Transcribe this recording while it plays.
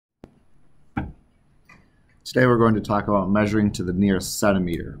Today we're going to talk about measuring to the nearest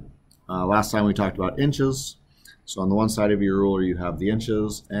centimeter. Last time we talked about inches. So on the one side of your ruler you have the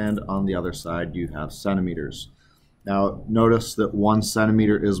inches, and on the other side you have centimeters. Now notice that 1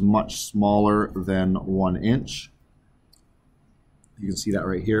 centimeter is much smaller than 1 inch. You can see that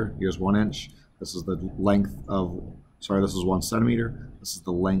right here. Here's 1 inch. This is the length of, this is 1 centimeter. This is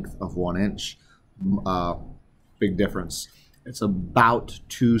the length of 1 inch. Big difference. It's about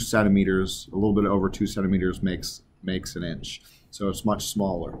 2 centimeters, a little bit over 2 centimeters makes an inch. So it's much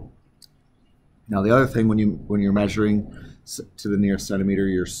smaller. Now the other thing, when you're measuring to the nearest centimeter,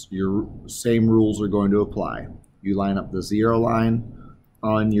 your same rules are going to apply. You line up the 0 line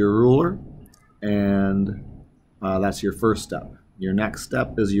on your ruler, and that's your first step. Your next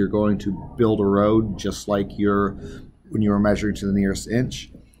step is you're going to build a road just like when you were measuring to the nearest inch.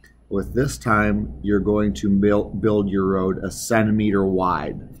 With this time, you're going to build your road 1 centimeter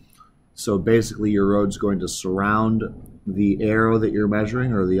wide. So basically your road's going to surround the arrow that you're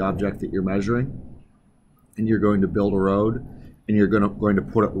measuring, or the object that you're measuring, and you're going to build a road, and you're going to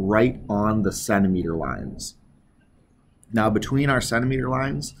put it right on the centimeter lines. Now between our centimeter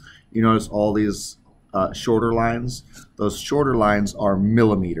lines, you notice all these shorter lines. Those shorter lines are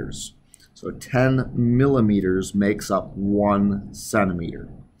millimeters. So 10 millimeters makes up 1 centimeter.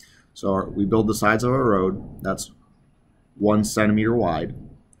 So we build the sides of our road, that's 1 centimeter wide,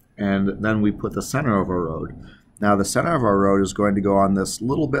 and then we put the center of our road. Now the center of our road is going to go on this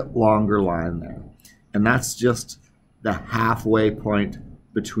little bit longer line there, and that's just the halfway point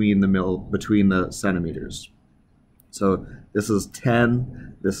between the centimeters. So this is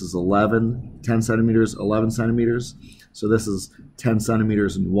 10, this is 11, 10 centimeters, 11 centimeters. So this is 10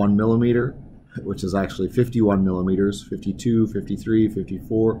 centimeters and 1 millimeter, which is actually 51 millimeters, 52, 53,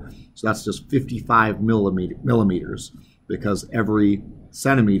 54. So that's just 55 millimeters, because every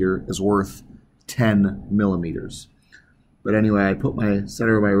centimeter is worth 10 millimeters. But anyway, I put my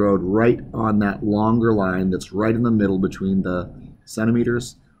center of my road right on that longer line that's right in the middle between the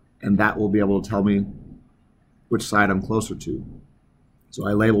centimeters, and that will be able to tell me which side I'm closer to. So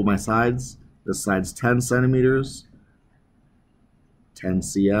I label my sides. This side's 10 centimeters, 10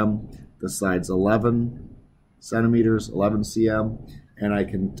 cm. This side's 11 centimeters, 11 cm, and I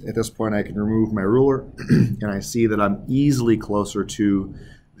can, at this point, I can remove my ruler, and I see that I'm easily closer to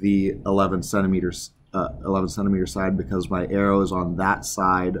the 11 centimeter side, because my arrow is on that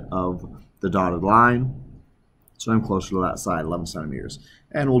side of the dotted line. So I'm closer to that side, 11 centimeters.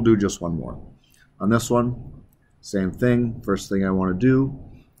 And we'll do just one more. On this one, same thing. First thing I want to do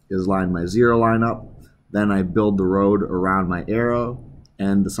is line my 0 line up. Then I build the road around my arrow,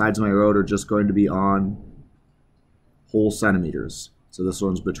 and the sides of my road are just going to be on whole centimeters. So this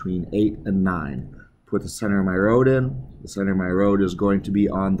one's between 8 and 9. Put the center of my road in. The center of my road is going to be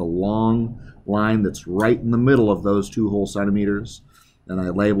on the long line that's right in the middle of those 2 whole centimeters. Then I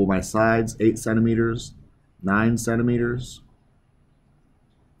label my sides, 8 centimeters, 9 centimeters.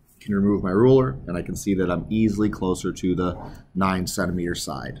 I can remove my ruler, and I can see that I'm easily closer to the 9 centimeter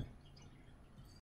side.